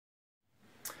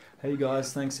Hey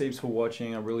guys, thanks heaps for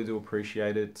watching. I really do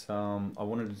appreciate it. I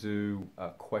wanted to do a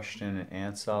question and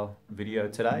answer video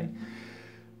today.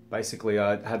 Basically,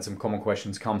 I had some common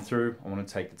questions come through. I want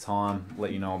to take the time,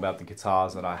 let you know about the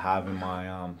guitars that I have in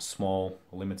my small,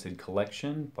 limited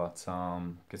collection, but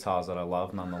guitars that I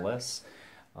love nonetheless.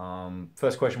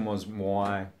 First question was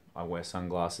why I wear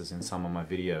sunglasses in some of my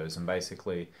videos, and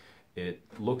basically it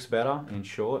looks better in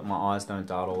short. My eyes don't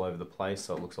dart all over the place,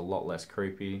 so it looks a lot less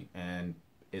creepy, and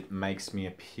it makes me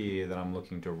appear that I'm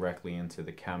looking directly into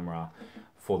the camera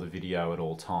for the video at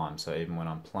all times, so even when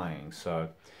I'm playing. So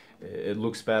it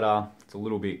looks better, it's a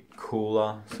little bit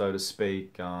cooler, so to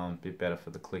speak, a bit better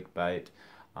for the clickbait,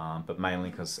 but mainly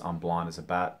because I'm blind as a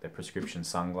bat. They're prescription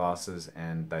sunglasses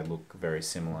and they look very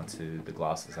similar to the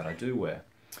glasses that I do wear.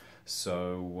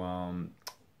 So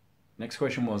next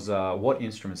question was what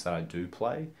instruments that I do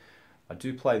play. I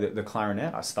do play the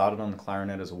clarinet. I started on the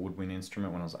clarinet as a woodwind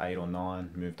instrument when I was 8 or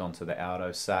 9, moved on to the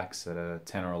alto sax at a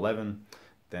 10 or 11.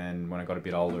 Then when I got a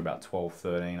bit older, about 12,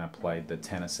 13, I played the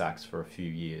tenor sax for a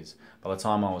few years. By the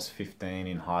time I was 15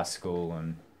 in high school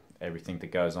and everything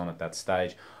that goes on at that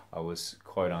stage, I was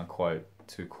quote unquote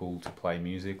too cool to play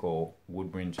music or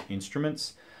woodwind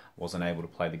instruments. Wasn't able to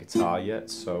play the guitar yet,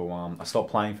 so I stopped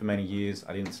playing for many years.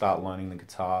 I didn't start learning the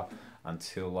guitar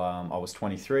until I was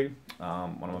 23.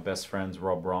 One of my best friends,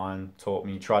 Rob Ryan, taught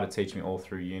me, tried to teach me all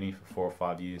through uni for 4 or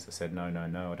 5 years. I said, no,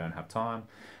 I don't have time.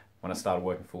 When I started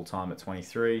working full time at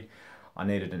 23, I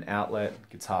needed an outlet.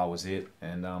 Guitar was it,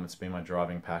 and it's been my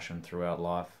driving passion throughout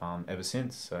life ever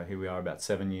since. So here we are about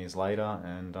 7 years later,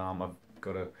 and I've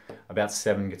got about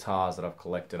 7 guitars that I've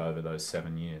collected over those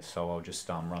 7 years. So I'll just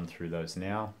run through those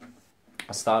now.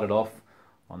 I started off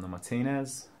on the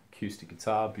Martinez acoustic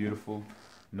guitar, beautiful.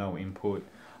 No input,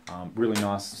 really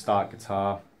nice start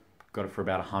guitar. Got it for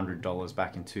about $100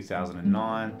 back in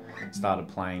 2009. Started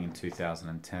playing in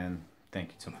 2010. Thank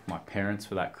you to my parents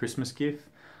for that Christmas gift.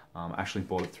 Actually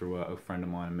bought it through a friend of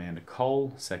mine, Amanda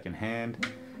Cole, second hand.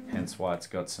 Hence why it's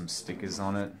got some stickers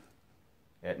on it.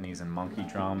 Etnies and Monkey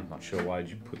Drum. Not sure why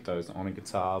you put those on a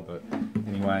guitar, but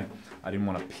anyway, I didn't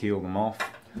want to peel them off.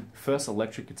 The first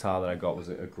electric guitar that I got was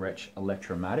a Gretsch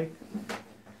Electromatic.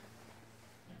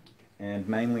 And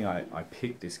mainly I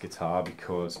picked this guitar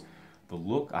because the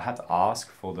look, I had to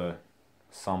ask for the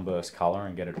sunburst color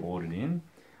and get it ordered in,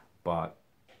 but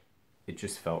it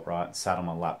just felt right. It sat on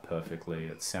my lap perfectly.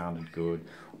 It sounded good.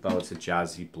 Although it's a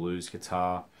jazzy blues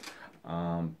guitar,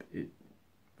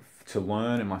 to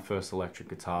learn in my first electric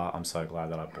guitar, I'm so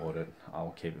glad that I bought it.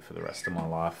 I'll keep it for the rest of my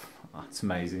life. It's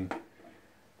amazing.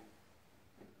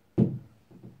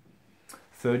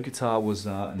 Third guitar was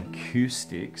an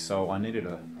acoustic, so I needed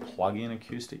a plug-in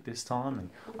acoustic this time, and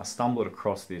I stumbled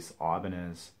across this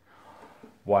Ibanez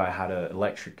while I had an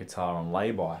electric guitar on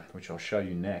lay-by, which I'll show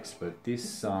you next. But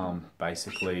this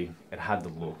basically, it had the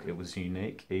look. It was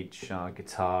unique. Each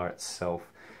guitar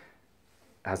itself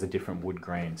has a different wood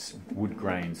grain,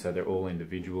 so they're all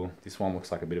individual. This one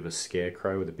looks like a bit of a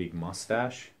scarecrow with a big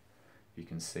mustache. You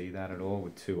can see that at all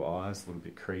with 2 eyes, a little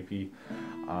bit creepy.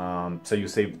 So you'll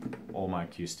see all my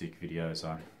acoustic videos,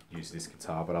 I use this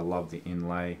guitar, but I love the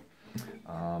inlay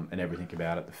and everything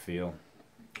about it, the feel.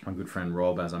 My good friend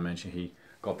Rob, as I mentioned, he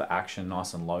got the action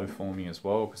nice and low for me as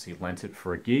well because he lent it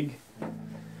for a gig.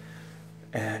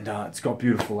 And it's got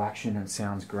beautiful action and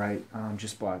sounds great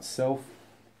just by itself.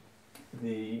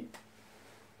 The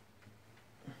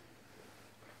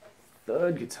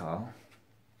third guitar,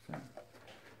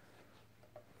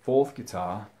 fourth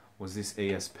guitar was this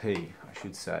ESP, I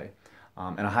should say.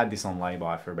 And I had this on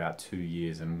lay-by for about 2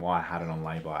 years, and why I had it on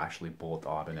lay-by, I actually bought the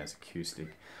Ibanez acoustic.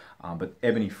 But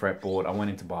ebony fretboard, I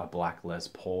went in to buy a black Les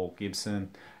Paul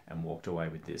Gibson and walked away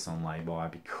with this on lay-by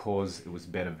because it was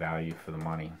better value for the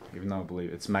money. Even though I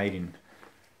believe it's made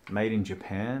in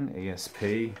Japan,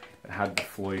 ESP. It had the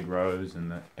Floyd Rose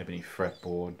and the ebony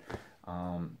fretboard.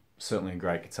 Certainly a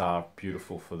great guitar,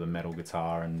 beautiful for the metal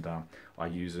guitar, and I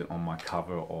use it on my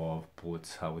cover of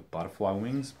Bullets with Butterfly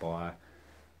Wings by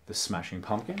the Smashing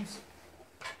Pumpkins.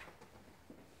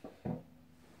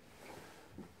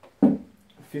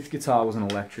 Fifth guitar was an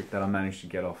electric that I managed to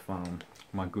get off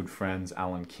my good friend's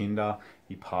Alan Kinder.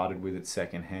 He parted with it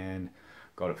second hand,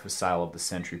 got it for sale of the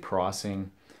Century pricing,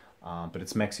 but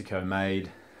it's Mexico made.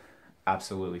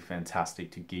 Absolutely fantastic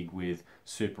to gig with,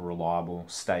 super reliable,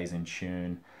 stays in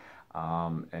tune.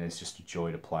 And it's just a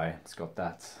joy to play. It's got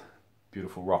that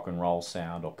beautiful rock and roll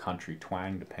sound or country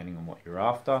twang depending on what you're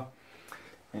after.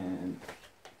 And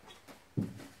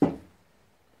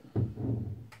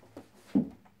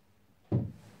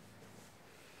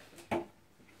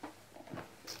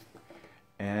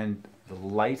the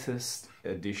latest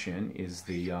addition is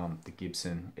the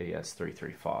Gibson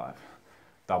ES335,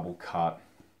 double cut,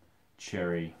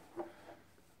 cherry,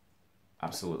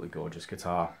 absolutely gorgeous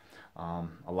guitar. I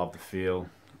love the feel.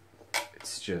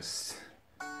 It's just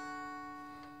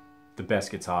the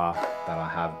best guitar that I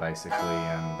have basically,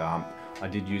 and I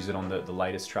did use it on the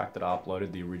latest track that I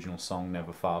uploaded, the original song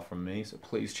Never Far From Me, so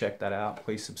please check that out.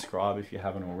 Please subscribe if you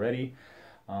haven't already.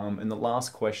 And the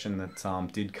last question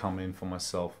that did come in for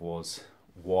myself was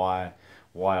why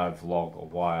I vlog or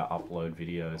why I upload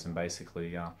videos, and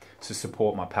basically to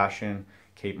support my passion,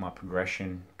 keep my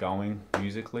progression going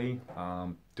musically.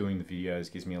 Doing the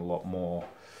videos gives me a lot more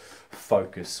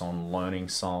focus on learning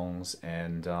songs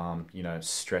and you know,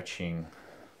 stretching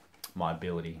my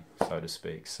ability, so to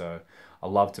speak. So I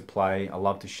love to play, I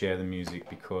love to share the music,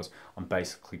 because I'm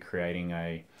basically creating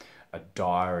a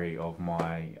diary of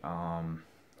my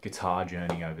guitar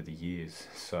journey over the years.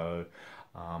 So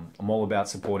I'm all about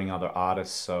supporting other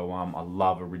artists, so I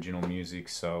love original music.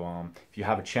 So if you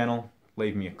have a channel,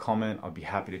 leave me a comment. I'd be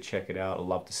happy to check it out. I'd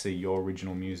love to see your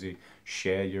original music,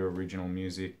 share your original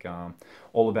music.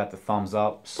 All about the thumbs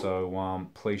up, so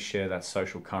please share that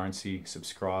social currency,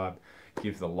 subscribe,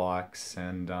 give the likes,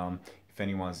 and if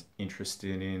anyone's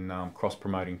interested in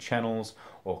cross-promoting channels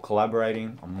or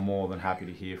collaborating, I'm more than happy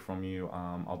to hear from you.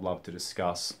 I'd love to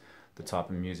discuss the type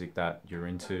of music that you're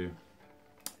into.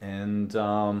 And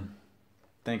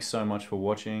thanks so much for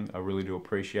watching. I really do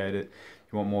appreciate it.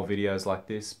 If you want more videos like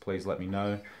this, please let me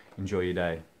know. Enjoy your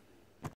day.